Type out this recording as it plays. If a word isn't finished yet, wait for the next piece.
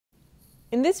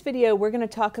In this video, we're going to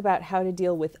talk about how to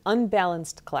deal with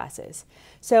unbalanced classes.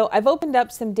 So I've opened up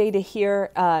some data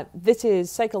here. This is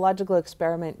psychological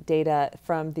experiment data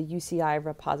from the UCI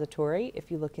repository.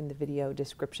 If you look in the video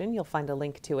description, you'll find a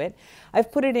link to it.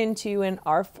 I've put it into an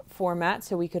ARF format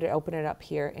so we could open it up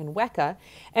here in Weka.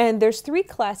 And there's 3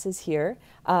 classes here.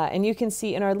 And you can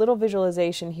see in our little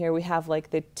visualization here, we have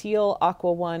like the teal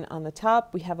aqua one on the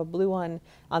top, we have a blue one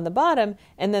on the bottom,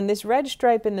 and then this red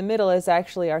stripe in the middle is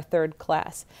actually our 3rd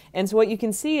class. And so what you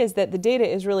can see is that the data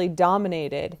is really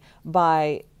dominated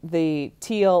by the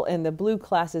teal and the blue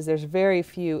classes. There's very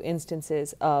few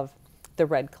instances of the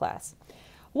red class.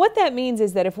 What that means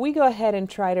is that if we go ahead and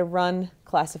try to run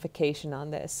classification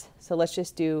on this, so let's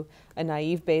just do a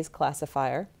naive Bayes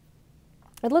classifier,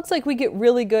 it looks like we get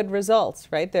really good results,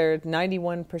 right? They're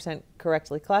 91%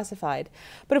 correctly classified.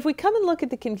 But if we come and look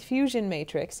at the confusion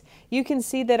matrix, you can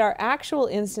see that our actual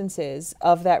instances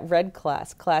of that red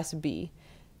class, class B,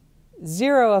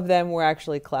 0 of them were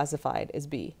actually classified as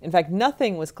B. In fact,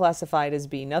 nothing was classified as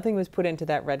B. Nothing was put into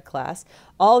that red class.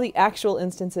 All the actual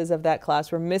instances of that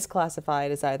class were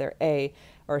misclassified as either A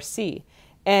or C.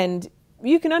 And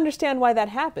you can understand why that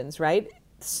happens, right?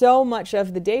 So much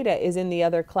of the data is in the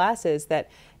other classes that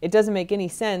it doesn't make any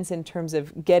sense in terms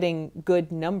of getting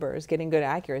good numbers, getting good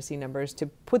accuracy numbers to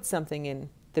put something in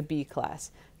the B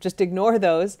class. Just ignore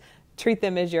those, treat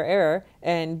them as your error,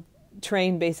 and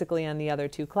train basically on the other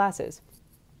 2 classes.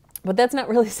 But that's not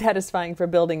really satisfying for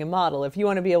building a model. If you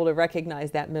want to be able to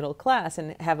recognize that middle class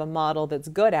and have a model that's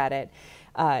good at it,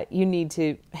 you need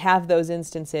to have those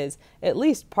instances at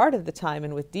least part of the time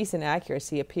and with decent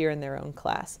accuracy appear in their own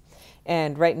class.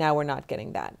 And right now we're not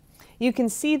getting that. You can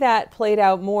see that played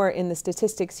out more in the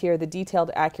statistics here, the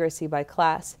detailed accuracy by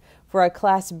class. For our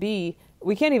class B,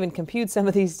 we can't even compute some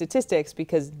of these statistics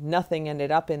because nothing ended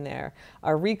up in there.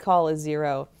 Our recall is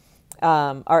 0.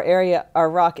 Our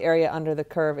rock area under the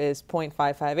curve is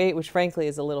 0.558, which frankly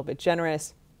is a little bit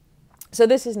generous. So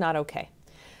this is not okay.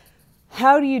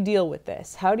 How do you deal with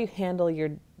this? How do you handle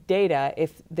your data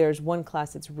if there's one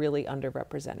class that's really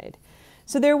underrepresented?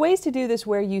 So there are ways to do this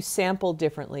where you sample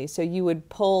differently. So you would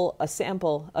pull a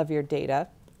sample of your data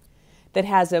that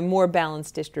has a more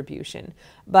balanced distribution.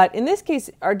 But in this case,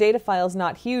 our data file is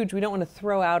not huge. We don't want to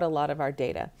throw out a lot of our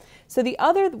data. So the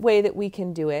other way that we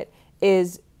can do it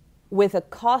is with a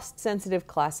cost-sensitive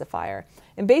classifier.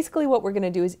 And basically what we're going to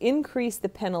do is increase the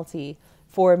penalty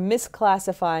for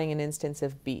misclassifying an instance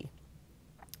of B.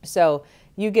 So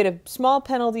you get a small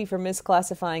penalty for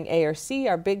misclassifying A or C,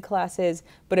 our big classes,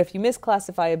 but if you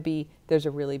misclassify a B, there's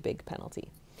a really big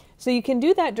penalty. So you can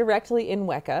do that directly in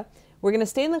Weka. We're going to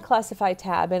stay in the Classify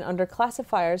tab, and under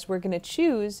Classifiers, we're going to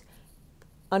choose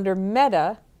under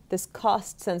Meta this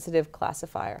cost-sensitive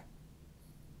classifier.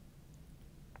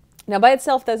 Now by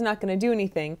itself that's not going to do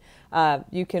anything.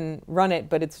 You can run it,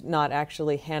 but it's not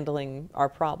actually handling our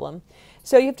problem.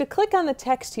 So you have to click on the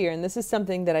text here, and this is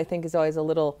something that I think is always a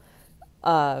little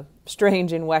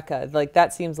strange in Weka. Like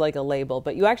that seems like a label,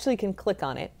 but you actually can click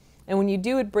on it. And when you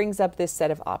do, it brings up this set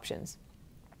of options.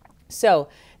 So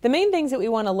the main things that we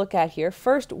want to look at here,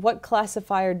 first, what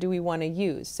classifier do we want to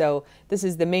use? So this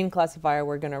is the main classifier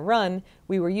we're going to run.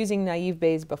 We were using naive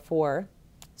Bayes before,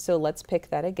 so let's pick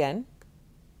that again.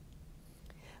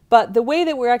 But the way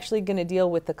that we're actually going to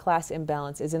deal with the class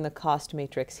imbalance is in the cost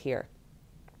matrix here.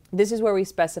 This is where we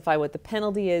specify what the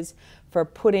penalty is for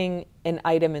putting an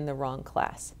item in the wrong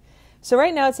class. So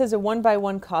right now it says a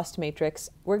 1-by-1 cost matrix.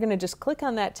 We're going to just click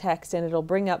on that text and it'll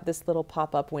bring up this little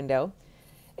pop-up window.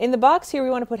 In the box here we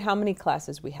want to put how many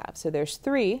classes we have. So there's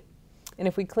 3, and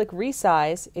if we click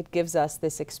resize, it gives us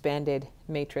this expanded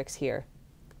matrix here.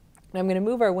 And I'm going to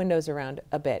move our windows around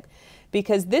a bit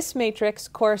because this matrix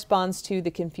corresponds to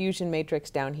the confusion matrix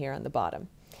down here on the bottom.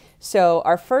 So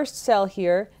our first cell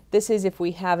here, this is if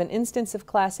we have an instance of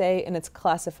class A and it's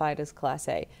classified as class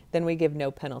A, then we give no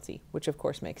penalty, which of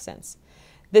course makes sense.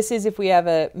 This is if we have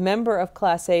a member of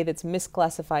class A that's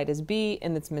misclassified as B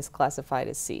and that's misclassified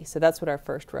as C. So that's what our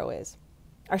first row is.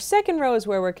 Our second row is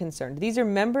where we're concerned. These are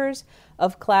members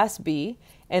of class B,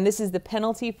 and this is the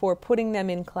penalty for putting them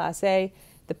in class A,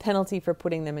 the penalty for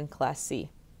putting them in class C.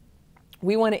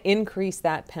 We want to increase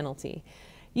that penalty.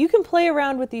 You can play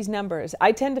around with these numbers.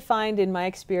 I tend to find in my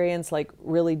experience, like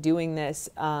really doing this,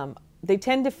 they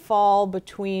tend to fall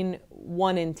between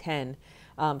 1 and 10.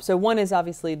 So 1 is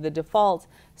obviously the default.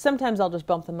 Sometimes I'll just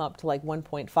bump them up to like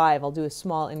 1.5. I'll do a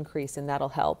small increase and that'll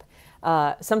help.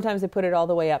 Sometimes I put it all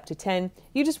the way up to 10.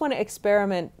 You just want to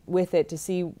experiment with it to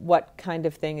see what kind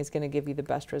of thing is going to give you the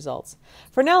best results.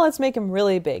 For now, let's make them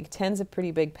really big. 10's a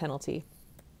pretty big penalty.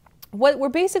 What we're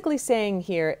basically saying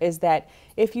here is that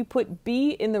if you put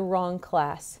B in the wrong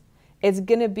class, it's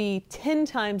going to be 10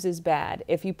 times as bad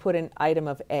if you put an item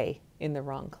of A in the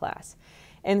wrong class.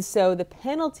 And so the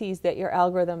penalties that your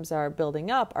algorithms are building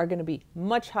up are going to be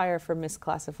much higher for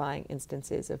misclassifying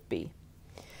instances of B.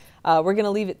 We're going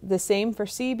to leave it the same for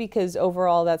C because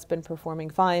overall that's been performing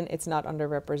fine. It's not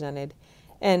underrepresented.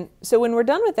 And so when we're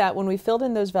done with that, when we filled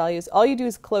in those values, all you do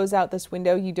is close out this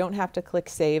window. You don't have to click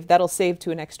save. That'll save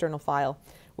to an external file,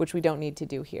 which we don't need to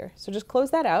do here. So just close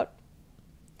that out.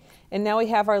 And now we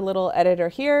have our little editor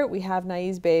here. We have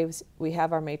Naive Bayes. We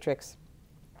have our matrix.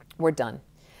 We're done.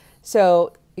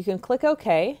 So you can click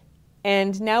OK.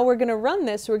 And now we're going to run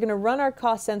this. We're going to run our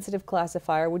cost-sensitive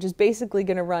classifier, which is basically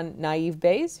going to run Naive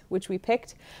Bayes, which we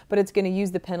picked, but it's going to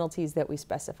use the penalties that we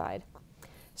specified.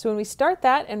 So when we start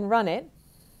that and run it,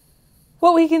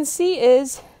 what we can see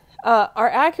is our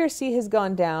accuracy has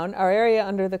gone down. Our area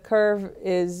under the curve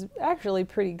is actually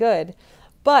pretty good.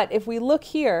 But if we look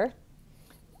here,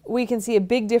 we can see a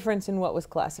big difference in what was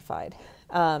classified.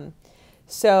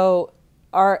 So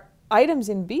our items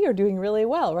in B are doing really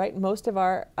well, right? Most of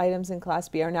our items in class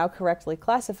B are now correctly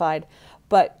classified.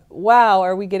 But wow,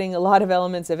 are we getting a lot of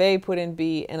elements of A put in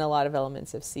B and a lot of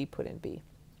elements of C put in B.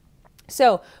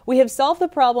 So we have solved the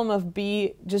problem of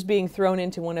B just being thrown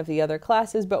into one of the other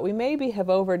classes, but we maybe have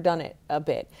overdone it a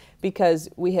bit because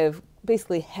we have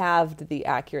basically halved the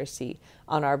accuracy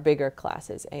on our bigger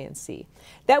classes A and C.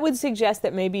 That would suggest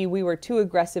that maybe we were too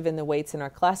aggressive in the weights in our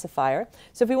classifier.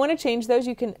 So if we want to change those,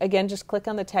 you can again just click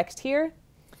on the text here,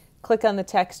 click on the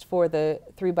text for the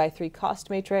 3x3 cost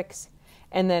matrix,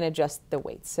 and then adjust the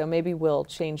weights. So maybe we'll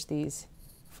change these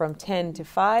from 10 to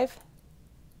 5.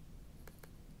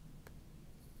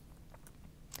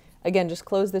 Again, just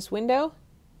close this window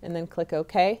and then click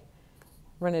OK.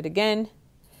 Run it again.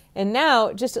 And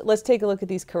now, let's take a look at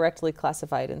these correctly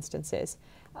classified instances.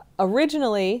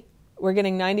 Originally, we're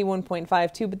getting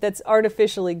 91.52, but that's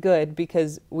artificially good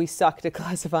because we sucked at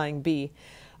classifying B.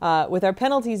 With our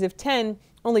penalties of 10,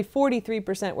 only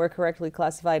 43% were correctly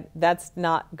classified. That's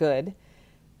not good.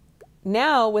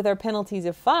 Now, with our penalties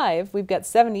of 5, we've got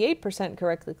 78%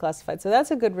 correctly classified, so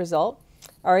that's a good result.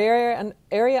 Our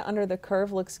area under the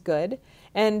curve looks good.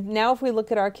 And now if we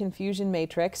look at our confusion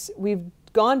matrix, we've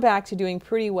gone back to doing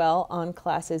pretty well on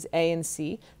classes A and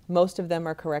C. Most of them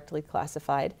are correctly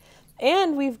classified.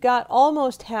 And we've got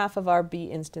almost half of our B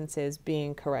instances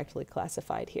being correctly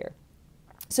classified here.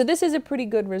 So this is a pretty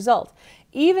good result.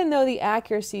 Even though the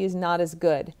accuracy is not as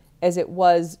good as it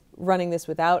was running this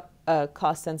without a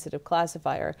cost-sensitive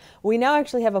classifier, we now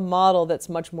actually have a model that's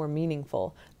much more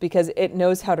meaningful because it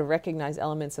knows how to recognize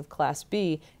elements of class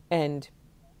B, and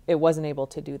it wasn't able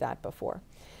to do that before.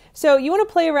 So you want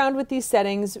to play around with these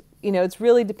settings. You know, it's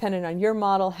really dependent on your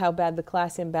model, how bad the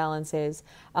class imbalance is,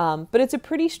 but it's a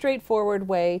pretty straightforward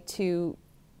way to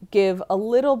give a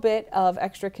little bit of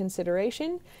extra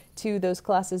consideration to those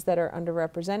classes that are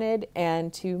underrepresented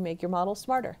and to make your model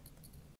smarter.